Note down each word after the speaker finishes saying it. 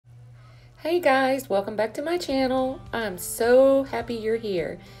Hey guys, welcome back to my channel. I'm so happy you're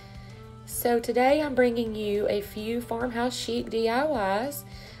here. So today I'm bringing you a few farmhouse chic DIYs.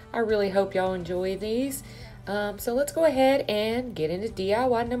 I really hope y'all enjoy these. So let's go ahead and get into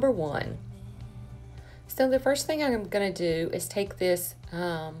DIY number one. So the first thing I'm gonna do is take this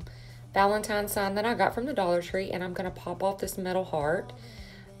Valentine's sign that I got from the Dollar Tree, and I'm gonna pop off this metal heart.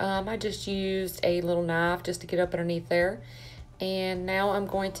 I just used a little knife just to get up underneath there. And now I'm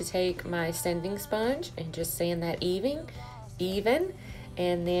going to take my sanding sponge and just sand that even,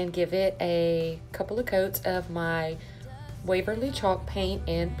 and then give it a couple of coats of my Waverly chalk paint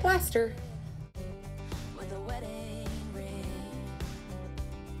and plaster.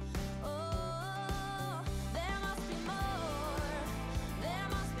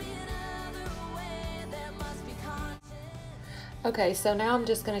 Okay, so now I'm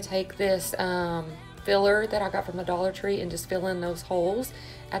just going to take this filler that I got from the Dollar Tree and just fill in those holes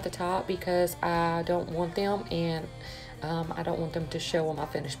at the top because I don't want them, and I don't want them to show on my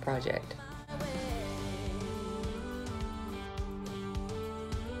finished project.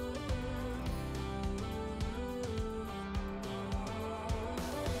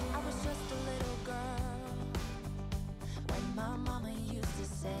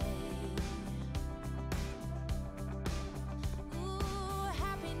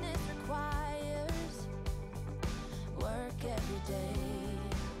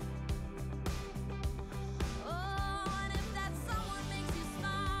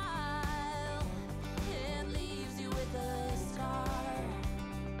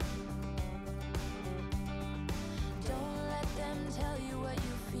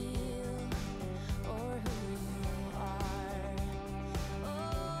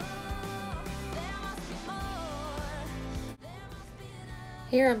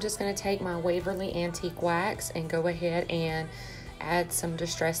 Here I'm just going to take my Waverly Antique Wax and go ahead and add some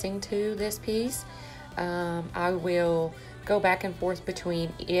distressing to this piece. I will go back and forth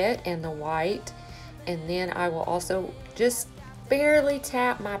between it and the white, and then I will also just barely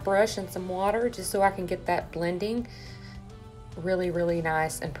tap my brush in some water just so I can get that blending really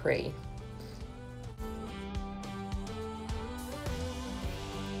nice and pretty.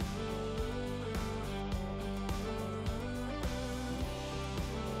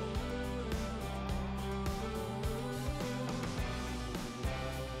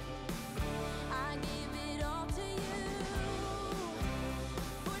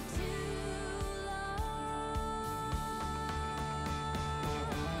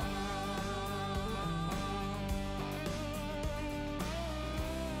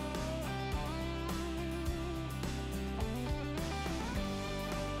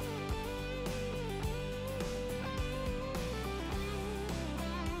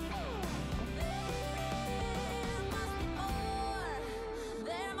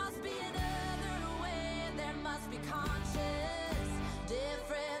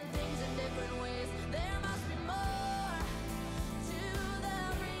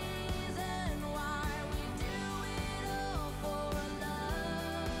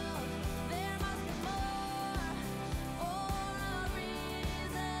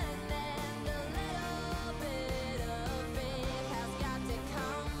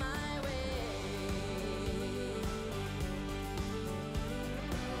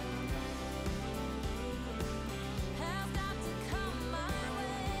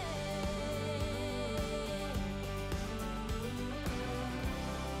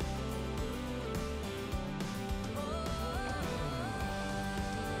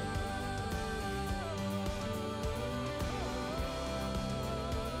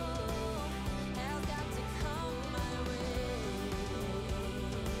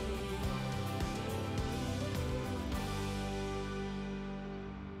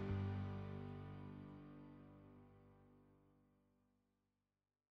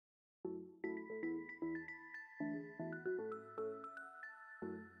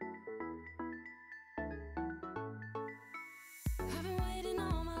 I've been waiting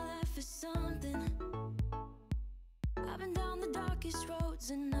all my life for something. I've been down the darkest roads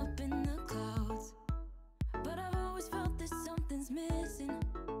and up in the clouds, but I've always felt that something's missing.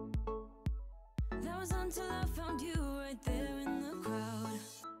 That was until I found you right there in the crowd.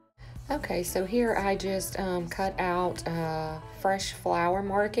 Okay, so here I just cut out a fresh flower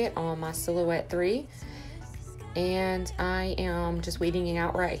market on my Silhouette 3, and I am just weeding it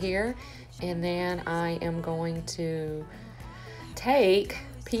out right here, and then I am going to take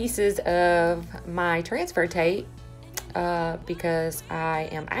pieces of my transfer tape because I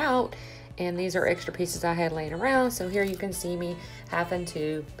am out, and these are extra pieces I had laying around. So here you can see me having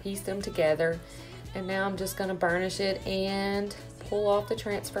to piece them together, and now I'm just going to burnish it and pull off the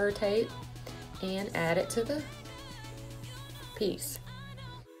transfer tape. and add it to the piece.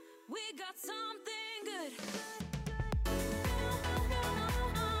 We got something good.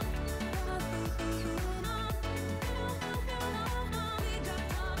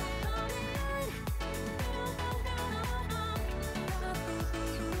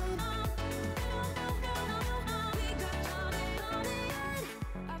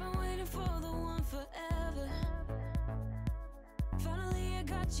 I've been waiting for the one forever. Finally I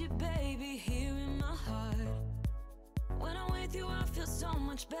got you, baby, here in my heart. When I'm with you, I feel so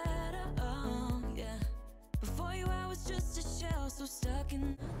much better. Oh, yeah. Before you, I was just a shell, so stuck in the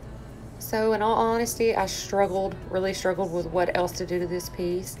dark. So in all honesty, I really struggled with what else to do to this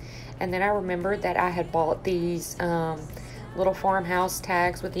piece. And then I remembered that I had bought these little farmhouse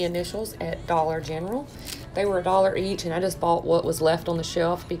tags with the initials at Dollar General. They were $1 each, and I just bought what was left on the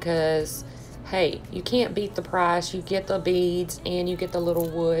shelf because, hey, you can't beat the price. You get the beads and you get the little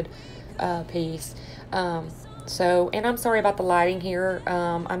wood piece. And I'm sorry about the lighting here.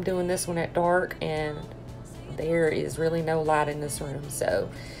 I'm doing this one at dark, and there is really no light in this room, so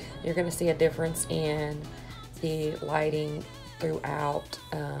you're going to see a difference in the lighting throughout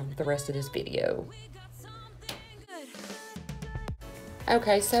the rest of this video.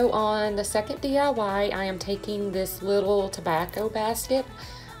 Okay, so on the second DIY, I am taking this little tobacco basket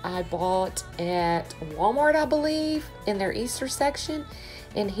I bought at Walmart, I believe, in their Easter section.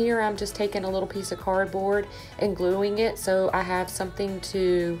 And here I'm just taking a little piece of cardboard and gluing it so I have something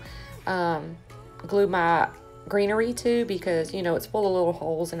to glue my greenery to, because, you know, it's full of little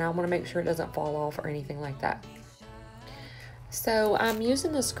holes and I want to make sure it doesn't fall off or anything like that. So I'm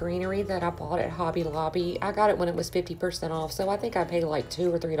using this greenery that I bought at Hobby Lobby. I got it when it was 50% off, so I think I paid like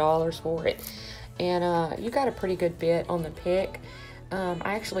 $2 or $3 for it. And you got a pretty good bit on the pick. I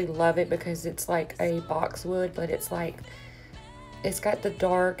actually love it because it's like a boxwood, but it's got the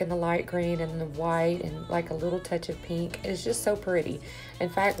dark and the light green and the white and like a little touch of pink. It's just so pretty. In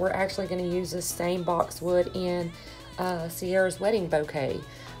fact, we're actually going to use this same boxwood in Sierra's wedding bouquet.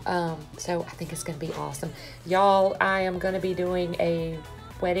 So I think it's going to be awesome. Y'all, I am going to be doing a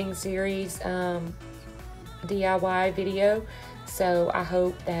wedding series DIY video. So I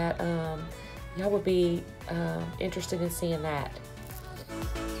hope that y'all would be interested in seeing that.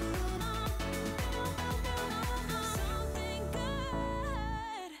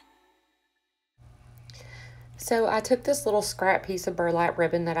 So I took this little scrap piece of burlap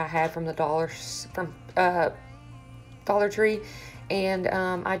ribbon that I had from the Dollar Tree, and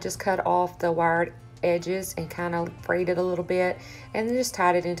I just cut off the wired edges and kind of frayed it a little bit and then just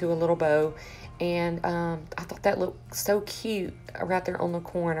tied it into a little bow. And I thought that looked so cute right there on the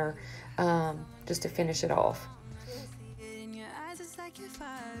corner, just to finish it off.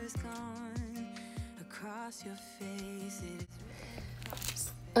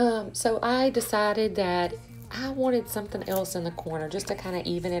 So I decided that I wanted something else in the corner just to kind of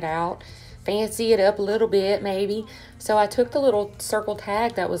even it out, fancy it up a little bit maybe. So I took the little circle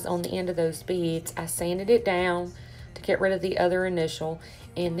tag that was on the end of those beads, I sanded it down to get rid of the other initial,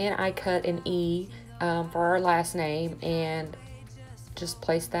 and then I cut an E for our last name and just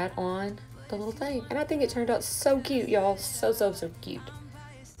placed that on the little thing. And I think it turned out so cute, y'all. So cute.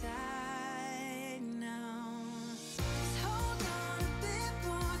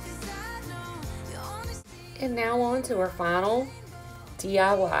 And now on to our final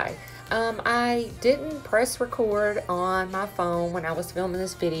DIY. I didn't press record on my phone when I was filming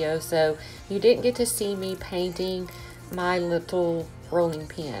this video, so you didn't get to see me painting my little rolling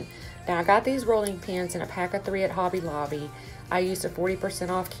pin. Now I got these rolling pins in a pack of 3 at Hobby Lobby. I used a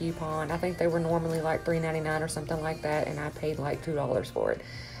 40% off coupon. I think they were normally like $3.99 or something like that, and I paid like $2 for it,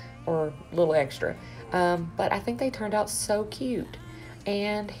 or a little extra. But I think they turned out so cute.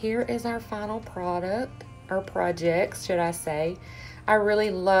 And here is our final product, or projects, should I say. I really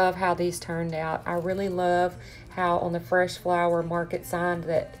love how these turned out. I really love how on the Fresh Flower Market sign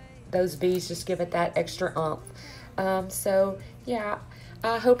that those bees just give it that extra oomph. So yeah,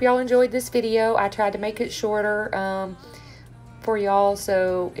 I hope y'all enjoyed this video. I tried to make it shorter for y'all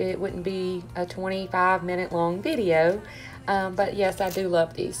so it wouldn't be a 25-minute long video. But yes, I do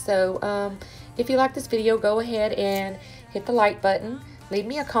love these. So if you like this video, go ahead and hit the like button. Leave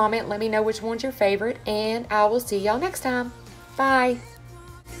me a comment. Let me know which one's your favorite. And I will see y'all next time. Bye.